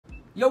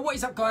Yo, what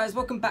is up guys?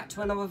 Welcome back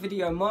to another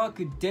video. Mark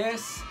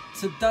desu.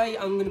 Today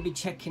I'm going to be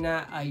checking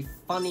out a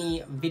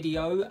funny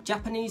video.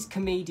 Japanese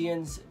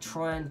comedians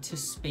trying to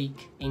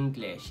speak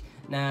English.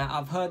 Now,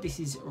 I've heard this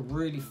is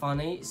really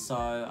funny,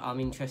 so I'm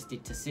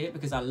interested to see it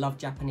because I love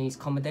Japanese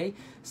comedy.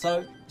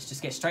 So, let's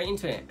just get straight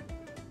into it.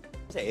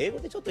 英語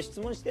でちょっと質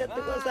問してやっ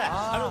てくだ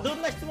さい。ど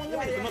んな質問で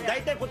もいいです。もう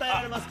大体答え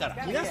られますか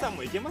ら。皆さん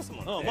もいけます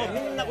もんね。もう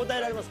みんな答え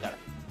られますから。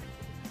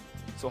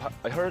So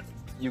I heard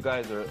you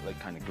guys are like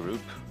kind of group,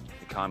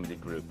 a comedy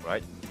group,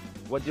 right?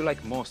 What do you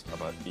like most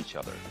about each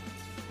other?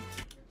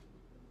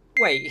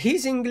 Wait,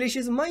 his English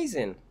is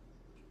amazing.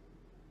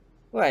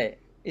 Wait,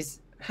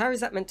 how is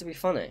that meant to be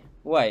funny?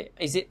 Wait,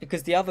 is it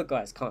because the other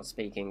guys can't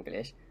speak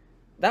English?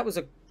 That was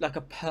like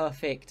a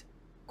perfect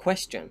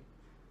question.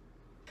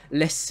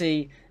 Let's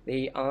see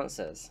the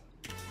answers.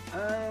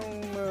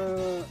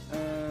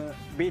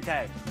 B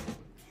type.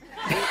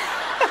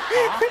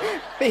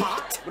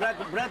 Black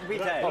B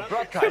type. Oh,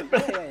 black type.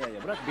 Yeah,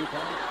 black B type.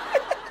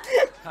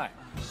 Hi.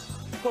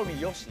 Call me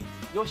Yoshi.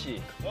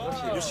 Yoshi.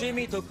 You see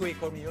me Tokui,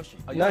 call me Yoshi.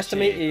 Nice to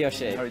meet you,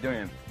 Yoshi. How are you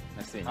doing?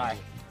 Nice to meet you. Hi.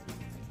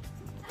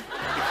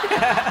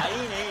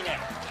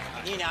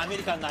 いいね、アメ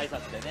リカンな挨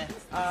拶でね。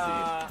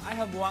I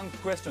have one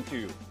question to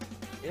you.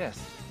 Yes.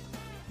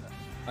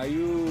 Are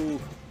you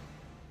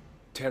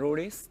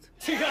terrorist?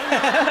 違う。いや、よ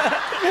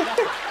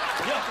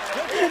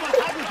くお前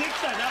ハグでき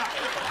たな。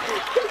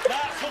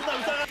そんな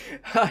疑い。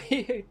 Are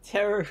you a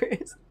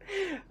terrorist?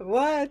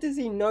 Why does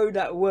he know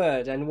that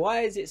word, and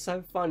why is it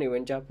so funny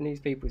when Japanese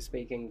people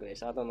speak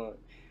English? I don't know,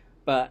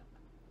 but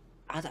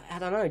I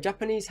don't know.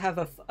 Japanese have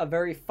a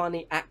very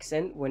funny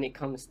accent when it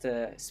comes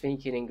to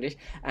speaking English,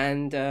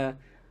 and I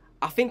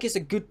think it's a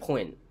good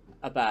point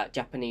about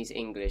Japanese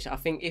English. I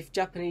think if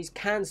Japanese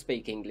can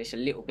speak English a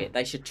little bit,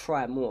 they should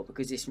try more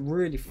because it's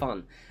really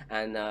fun,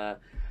 and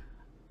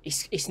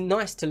it's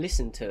nice to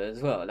listen to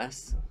as well.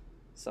 That's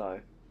so.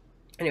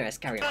 Anyway, let's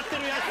carry on. よ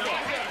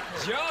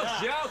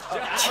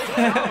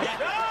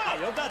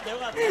かったよ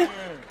かっ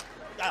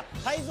た。あ、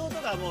泰造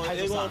とかもう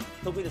英語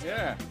得意ですか。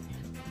Yeah.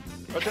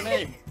 What's your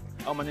name?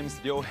 Oh, my name is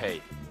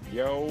Ryohei.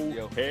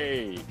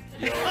 Hey.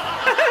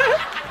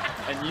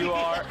 And you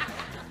are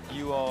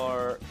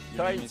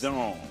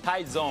Taizone. Taizone.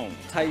 My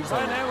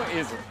Taizone. name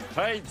is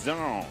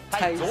Taizone.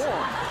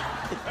 Taizone.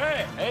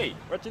 Hey,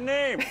 what's your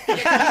name? 両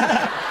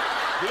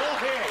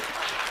兵。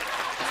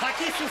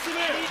先進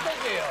め。聞いと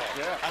けよ。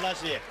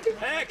話。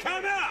Hey,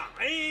 come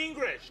on! In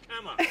English,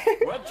 come on.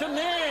 What's your name?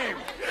 名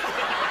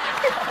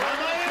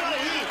前はい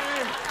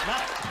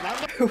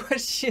い。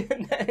What's your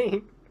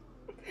name?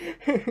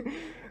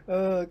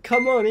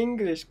 Come on,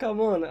 English,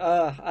 come on.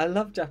 I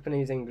love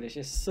Japanese English.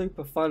 It's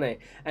super funny.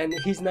 And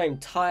his name,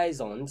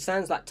 Taizon,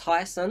 sounds like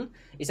Tyson.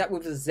 Is that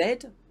with a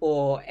Z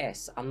or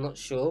S? I'm not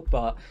sure,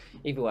 but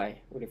either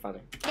way, really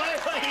funny. My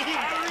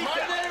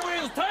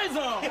name is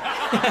Taizone.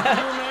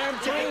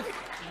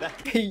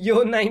 Your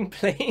Your name,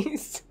 please. name,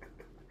 please.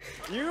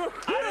 You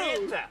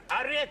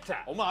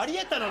Arietta. お前アリエ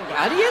ッタなのか。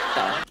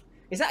 Arietta?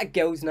 Is that a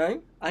girl's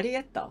name?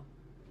 Arietta?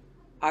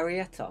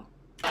 Arietta?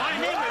 My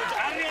name is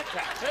Arietta.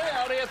 Hey,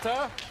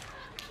 Arietta.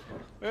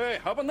 Hey,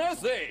 have a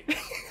nice day.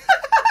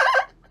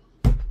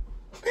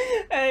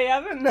 Hey,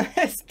 have a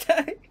nice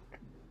day.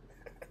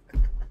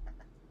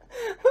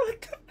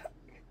 What the fuck?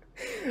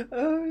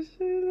 Oh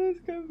shit,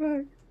 let's go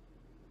back.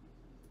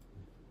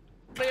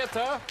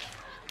 Arietta.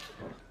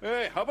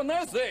 Hey, have a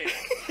nice day.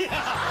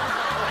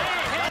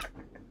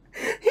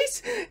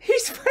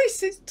 His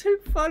face is too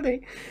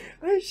funny.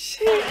 Oh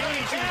shit.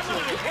 Hey,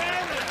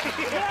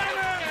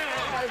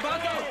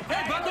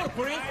 bundle,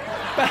 please.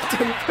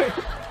 Battle.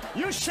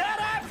 You shut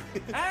up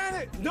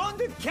and don't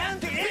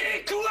count. Be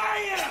quiet. Be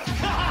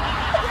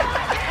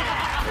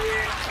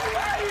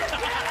quiet.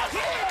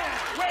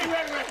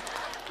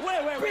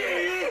 Wait. Be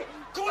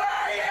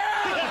quiet.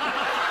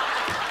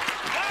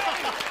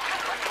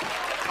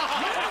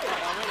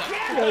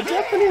 No,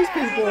 Japanese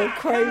people are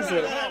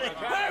crazy.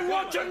 Hey,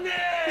 what's your name?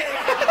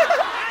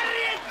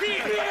 Be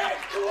quiet.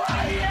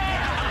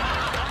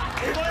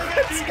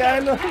 What's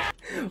going on?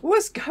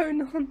 What's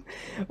going on?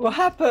 What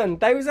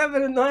happened? They was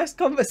having a nice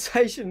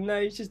conversation.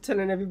 Now he's just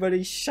telling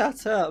everybody,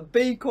 shut up,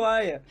 be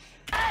quiet.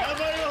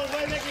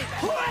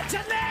 What's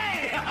your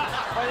name?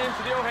 My name's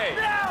Ryohei.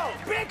 No,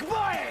 big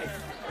boy.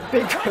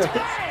 Big What's your quiet.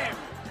 name?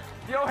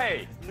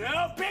 Ryohei.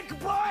 No, big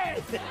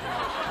boy.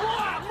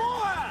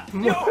 More.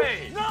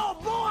 Ryohei. No,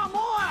 more.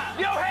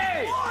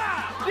 Ryohei.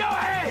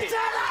 Ryohei.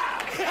 Shut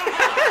up.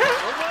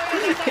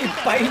 He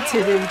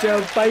baited him,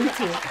 Joe,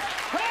 baited.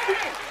 Hey,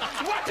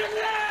 what's your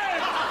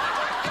name?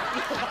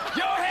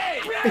 Ryohei.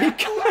 Be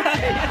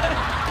quiet.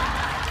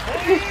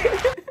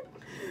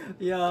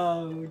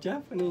 Yo,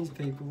 Japanese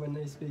people, when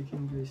they speak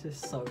English,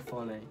 it's so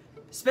funny.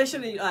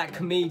 Especially like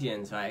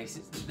comedians, right?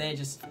 They're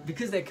just,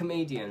 because they're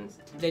comedians,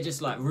 they're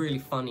just like really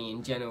funny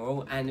in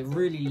general and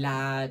really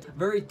loud.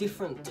 Very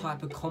different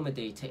type of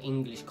comedy to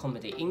English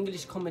comedy.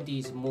 English comedy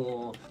is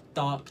more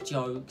dark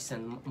jokes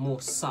and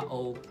more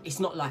subtle. It's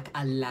not like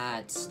a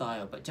lad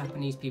style, but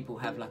Japanese people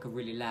have like a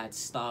really lad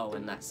style,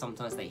 and that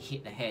sometimes they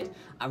hit the head.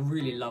 I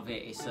really love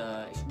it. It's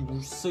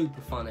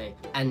super funny,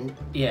 and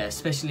yeah,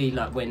 especially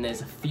like when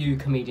there's a few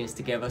comedians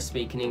together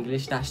speaking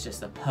English, that's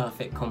just a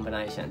perfect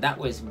combination. That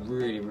was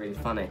really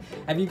funny.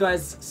 Have you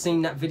guys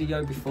seen that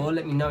video before?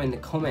 Let me know in the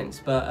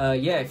comments. But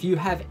yeah, if you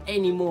have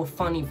any more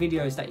funny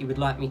videos that you would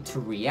like me to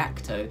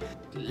react to,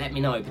 let me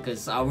know,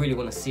 because I really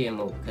want to see them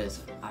all,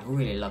 because I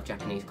really love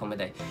Japanese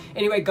comedy.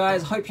 Anyway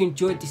guys, hope you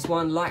enjoyed this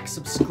one. Like,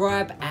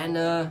 subscribe,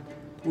 and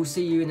we'll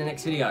see you in the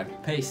next video.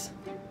 Peace.